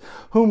Jesus,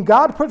 whom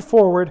God put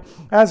forward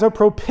as a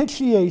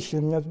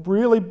propitiation, a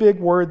really big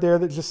word there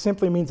that just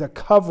simply means a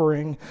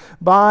covering,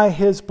 by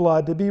His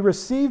blood, to be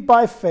received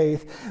by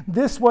faith.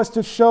 This was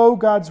to show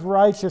God's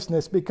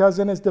righteousness, because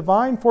in His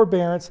divine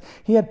forbearance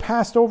He had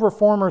passed over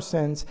former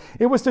sins.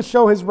 It was to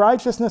show His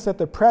righteousness at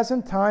the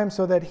present time,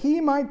 so that He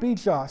might be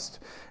just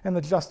and the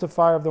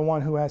justifier of the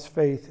one who has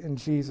faith in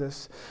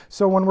Jesus.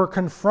 So when we're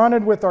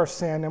confronted with our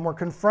sin and we're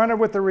confronted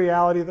with the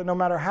reality that no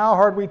matter how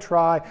hard we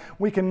try,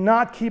 we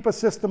cannot keep a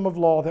system of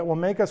law that will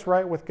make us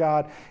right with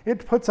God,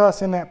 it puts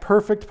us in that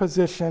perfect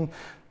position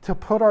to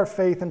put our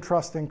faith and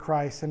trust in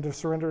Christ and to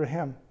surrender to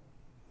Him.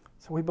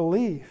 So we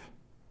believe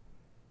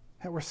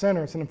that we're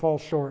sinners and fall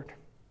short.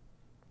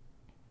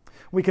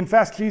 We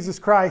confess Jesus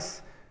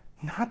Christ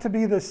not to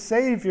be the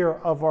Savior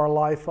of our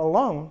life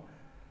alone,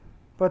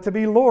 but to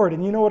be Lord.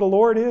 And you know what a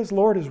Lord is?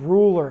 Lord is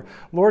ruler.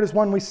 Lord is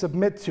one we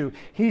submit to.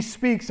 He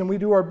speaks and we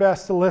do our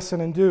best to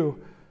listen and do.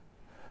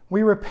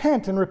 We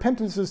repent, and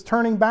repentance is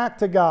turning back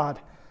to God.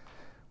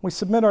 We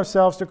submit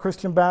ourselves to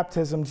Christian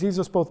baptism.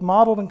 Jesus both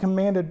modeled and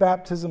commanded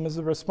baptism as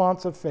a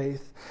response of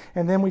faith.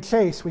 And then we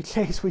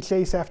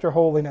chase after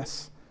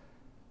holiness.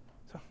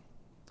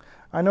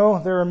 I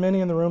know there are many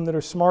in the room that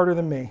are smarter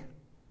than me.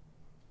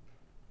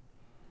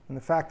 And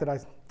the fact that I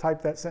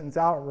typed that sentence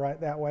out right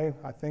that way,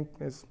 I think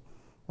is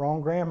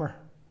wrong grammar.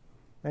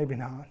 Maybe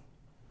not.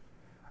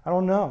 I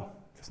don't know.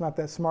 Just not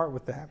that smart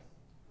with that.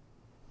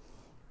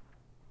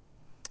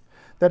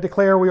 That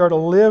declare we are to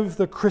live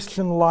the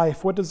Christian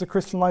life. What does the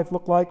Christian life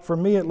look like? For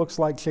me, it looks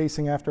like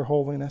chasing after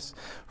holiness.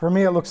 For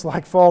me, it looks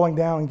like falling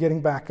down and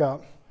getting back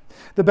up.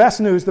 The best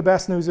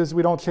news is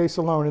we don't chase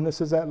alone, and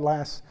this is that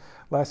last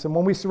lesson.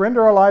 When we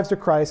surrender our lives to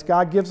Christ,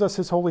 God gives us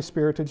His Holy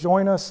Spirit to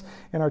join us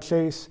in our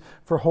chase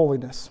for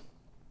holiness.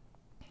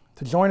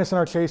 To join us in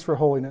our chase for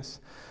holiness.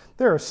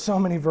 There are so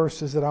many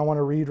verses that I want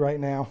to read right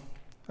now.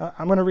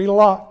 I'm going to read a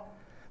lot.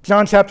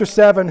 John chapter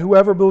 7,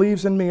 whoever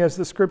believes in me, as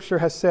the scripture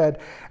has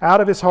said, out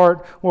of his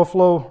heart will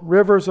flow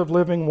rivers of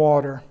living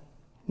water.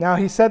 Now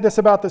he said this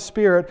about the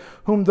Spirit,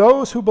 whom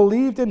those who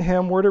believed in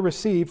him were to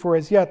receive, for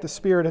as yet the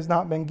Spirit has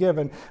not been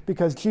given,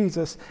 because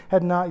Jesus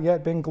had not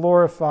yet been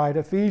glorified.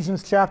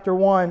 Ephesians chapter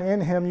 1, in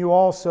him you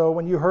also,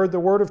 when you heard the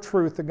word of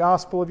truth, the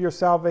gospel of your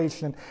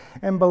salvation,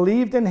 and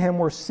believed in him,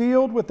 were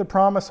sealed with the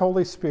promised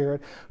Holy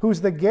Spirit, who's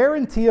the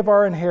guarantee of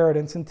our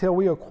inheritance until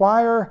we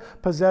acquire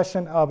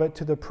possession of it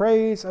to the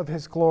praise of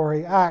his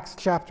glory. Acts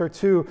chapter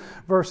 2,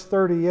 verse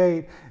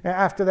 38.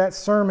 After that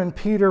sermon,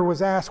 Peter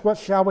was asked, what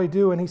shall we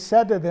do? And he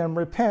said to them,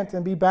 repent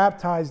and be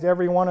baptized,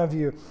 every one of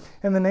you,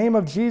 in the name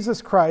of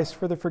Jesus Christ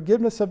for the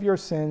forgiveness of your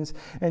sins,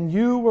 and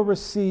you will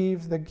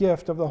receive the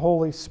gift of the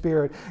Holy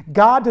Spirit.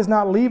 God does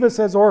not leave us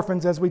as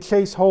orphans as we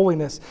chase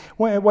holiness,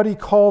 what He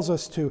calls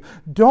us to.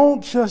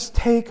 Don't just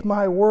take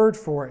my word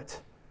for it.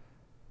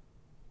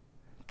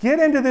 Get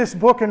into this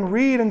book and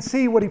read and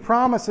see what He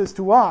promises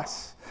to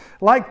us.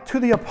 Like to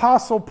the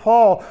Apostle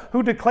Paul,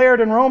 who declared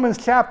in Romans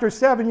chapter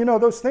 7,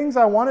 those things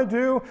I want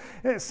to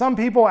do. Some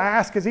people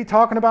ask, is he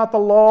talking about the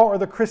law or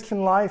the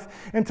Christian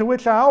life? And to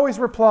which I always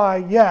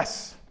reply,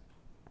 yes.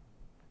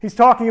 He's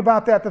talking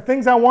about that. The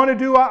things I want to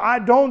do, I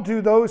don't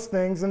do those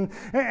things. And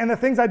the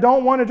things I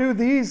don't want to do,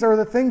 these are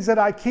the things that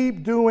I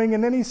keep doing.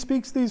 And then he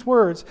speaks these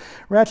words,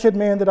 wretched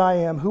man that I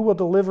am, who will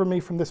deliver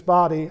me from this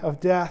body of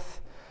death?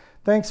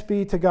 Thanks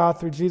be to God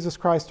through Jesus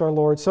Christ our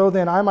Lord. So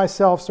then I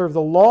myself serve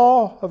the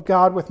law of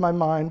God with my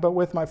mind, but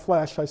with my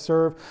flesh I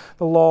serve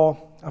the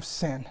law of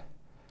sin.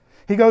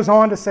 He goes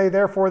on to say,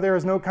 therefore there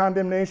is no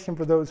condemnation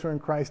for those who are in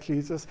Christ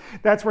Jesus.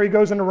 That's where he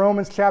goes into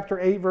Romans chapter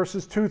 8,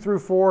 verses 2 through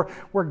 4,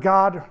 where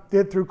God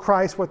did through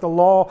Christ what the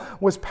law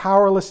was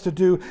powerless to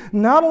do.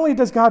 Not only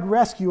does God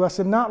rescue us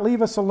and not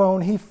leave us alone,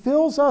 He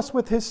fills us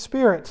with His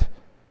Spirit.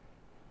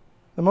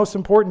 The most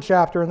important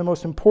chapter in the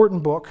most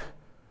important book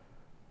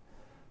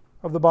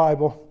of the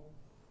Bible,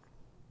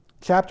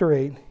 chapter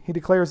 8, he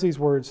declares these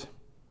words,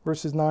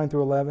 verses 9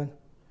 through 11.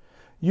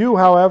 You,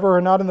 however,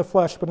 are not in the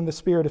flesh, but in the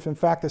Spirit, if in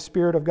fact the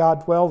Spirit of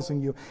God dwells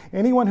in you.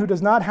 Anyone who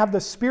does not have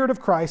the Spirit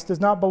of Christ does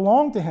not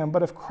belong to him,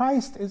 but if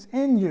Christ is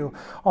in you,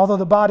 although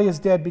the body is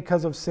dead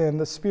because of sin,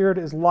 the Spirit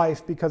is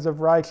life because of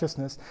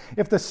righteousness.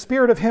 If the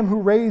Spirit of him who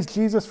raised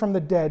Jesus from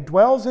the dead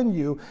dwells in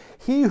you,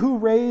 he who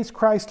raised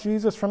Christ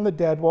Jesus from the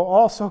dead will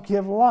also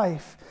give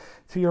life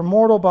to your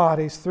mortal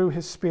bodies through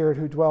his Spirit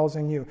who dwells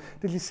in you.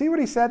 Did you see what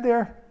he said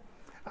there?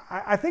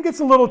 I think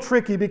it's a little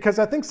tricky because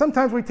I think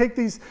sometimes we take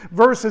these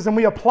verses and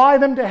we apply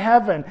them to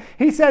heaven.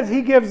 He says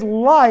he gives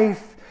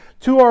life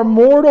to our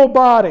mortal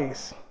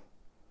bodies.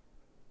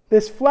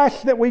 This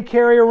flesh that we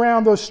carry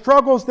around, those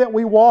struggles that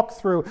we walk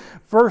through.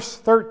 Verse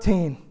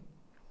 13.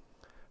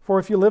 For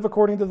if you live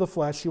according to the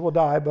flesh, you will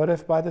die, but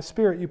if by the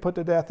Spirit you put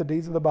to death the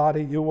deeds of the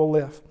body, you will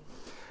live.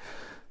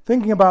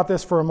 Thinking about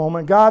this for a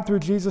moment, God through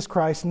Jesus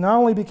Christ not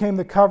only became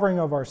the covering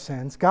of our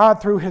sins,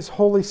 God through His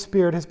Holy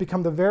Spirit has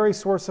become the very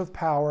source of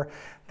power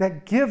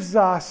that gives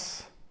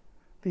us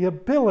the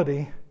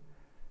ability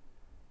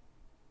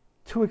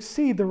to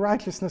exceed the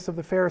righteousness of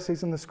the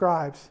Pharisees and the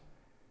scribes.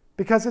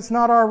 Because it's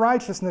not our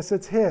righteousness,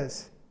 it's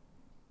His.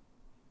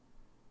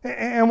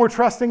 And we're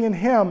trusting in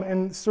Him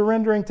and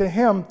surrendering to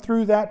Him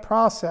through that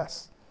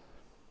process.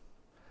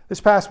 This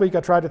past week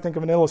I tried to think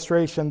of an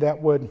illustration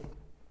that would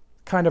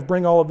kind of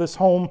bring all of this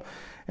home.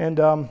 And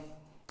do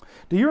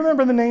you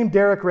remember the name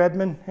Derek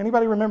Redmond?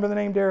 Anybody remember the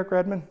name Derek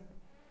Redmond?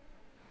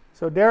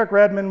 So Derek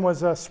Redmond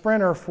was a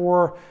sprinter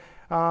for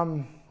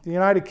the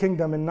United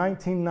Kingdom in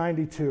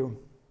 1992.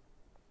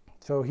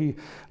 So he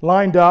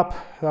lined up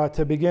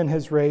to begin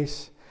his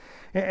race.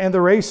 And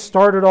the race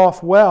started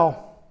off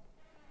well.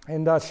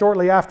 And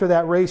shortly after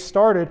that race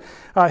started,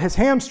 his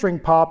hamstring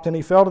popped and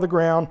he fell to the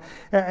ground.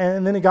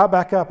 And then he got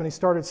back up and he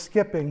started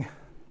skipping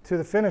to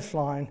the finish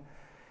line.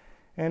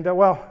 And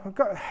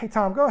hey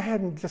Tom, go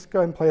ahead and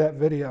play that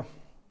video.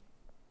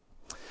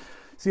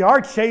 See,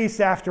 our chase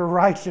after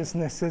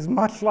righteousness is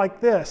much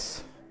like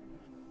this.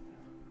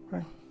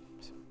 Right?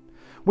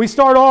 We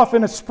start off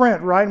in a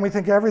sprint, right? And we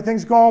think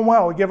everything's going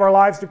well. We give our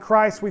lives to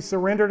Christ. We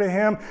surrender to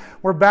Him.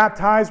 We're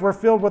baptized. We're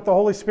filled with the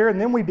Holy Spirit.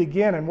 And then we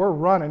begin and we're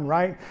running,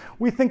 right?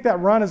 We think that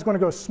run is going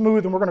to go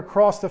smooth and we're going to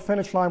cross the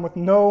finish line with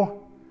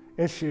no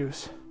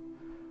issues.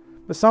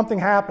 But something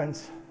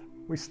happens.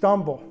 We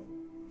stumble.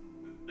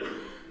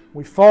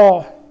 We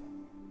fall.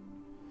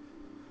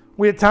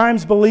 We at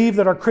times believe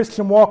that our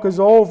Christian walk is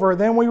over.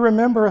 Then we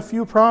remember a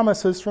few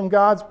promises from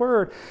God's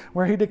Word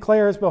where He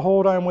declares,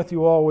 behold, I am with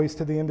you always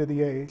to the end of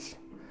the age.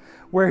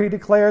 Where He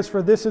declares,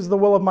 for this is the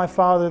will of my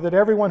Father, that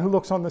everyone who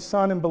looks on the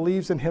Son and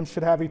believes in Him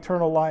should have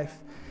eternal life,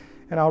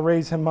 and I'll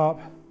raise him up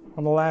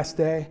on the last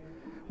day.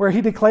 where he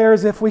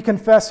declares if we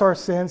confess our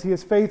sins, he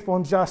is faithful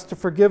and just to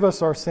forgive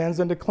us our sins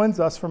and to cleanse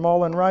us from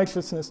all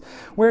unrighteousness,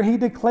 where he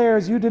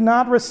declares you did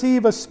not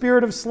receive a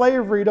spirit of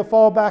slavery to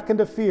fall back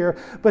into fear,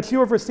 but you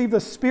have received the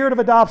spirit of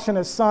adoption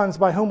as sons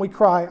by whom we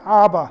cry,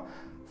 Abba,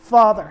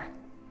 Father.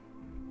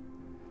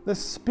 The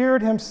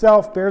Spirit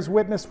himself bears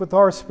witness with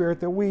our spirit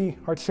that we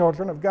are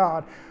children of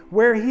God,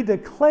 where he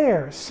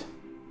declares,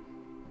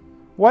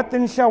 what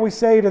then shall we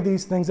say to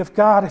these things? If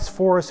God is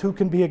for us, who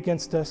can be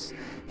against us?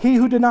 He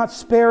who did not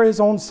spare his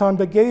own Son,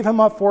 but gave him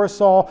up for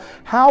us all,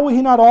 how will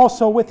he not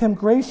also with him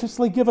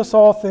graciously give us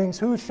all things?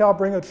 Who shall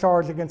bring a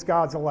charge against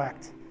God's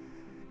elect?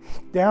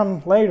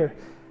 Down later,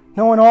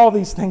 knowing all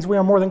these things, we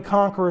are more than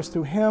conquerors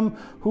through him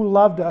who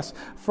loved us.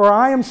 For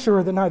I am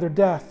sure that neither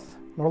death,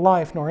 nor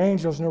life, nor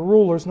angels, nor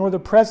rulers, nor the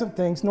present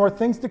things, nor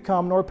things to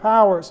come, nor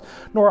powers,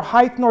 nor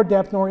height, nor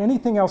depth, nor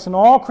anything else in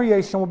all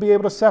creation will be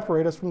able to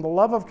separate us from the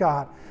love of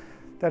God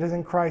that is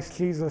in Christ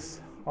Jesus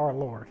our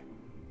Lord.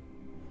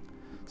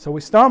 So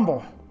we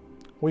stumble,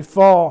 we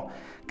fall.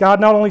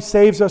 God not only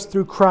saves us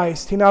through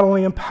Christ, he not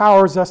only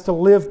empowers us to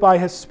live by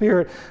his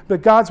Spirit,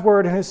 but God's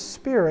Word and his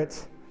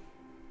Spirit,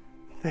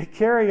 they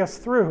carry us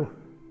through.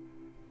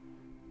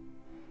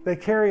 They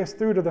carry us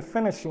through to the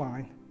finish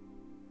line.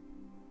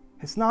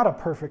 It's not a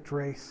perfect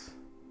race.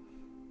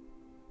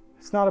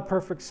 It's not a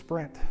perfect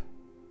sprint.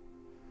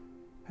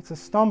 It's a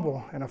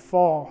stumble and a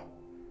fall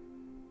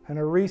and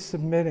a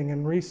resubmitting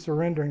and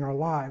resurrendering our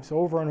lives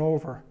over and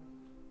over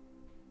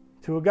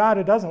to a God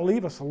who doesn't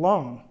leave us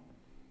alone.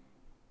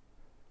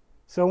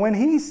 So when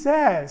he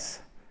says,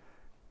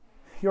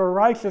 your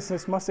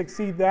righteousness must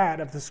exceed that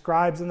of the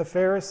scribes and the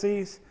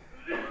Pharisees,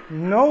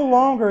 no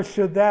longer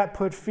should that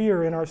put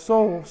fear in our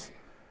souls.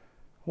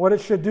 What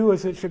it should do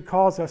is it should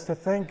cause us to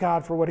thank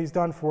God for what he's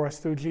done for us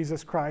through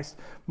Jesus Christ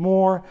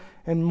more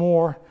and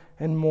more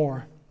and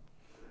more.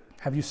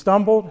 Have you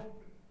stumbled?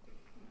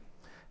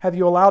 Have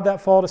you allowed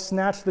that fall to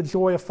snatch the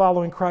joy of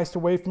following Christ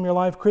away from your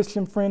life?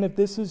 Christian friend, if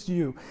this is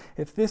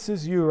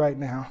you right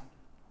now,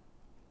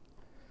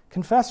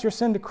 confess your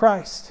sin to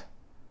Christ.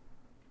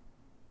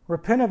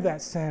 Repent of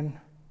that sin.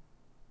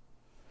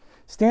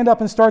 Stand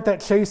up and start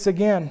that chase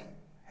again.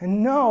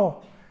 And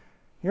know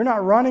you're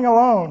not running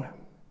alone.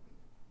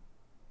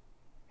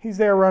 He's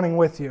there running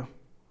with you.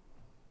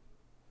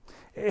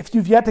 If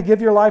you've yet to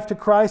give your life to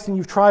Christ and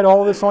you've tried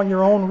all this on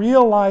your own,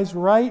 realize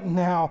right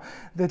now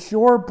that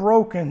your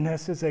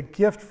brokenness is a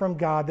gift from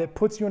God that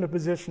puts you in a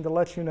position to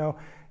let you know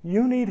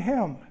you need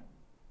him.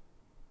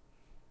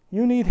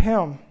 You need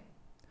him.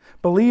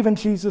 Believe in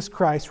Jesus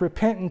Christ.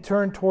 Repent and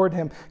turn toward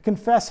him.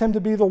 Confess him to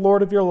be the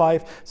Lord of your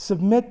life.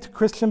 Submit to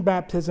Christian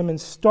baptism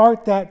and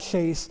start that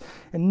chase,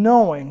 and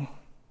knowing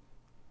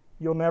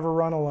you'll never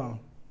run alone.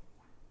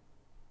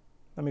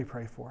 Let me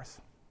pray for us.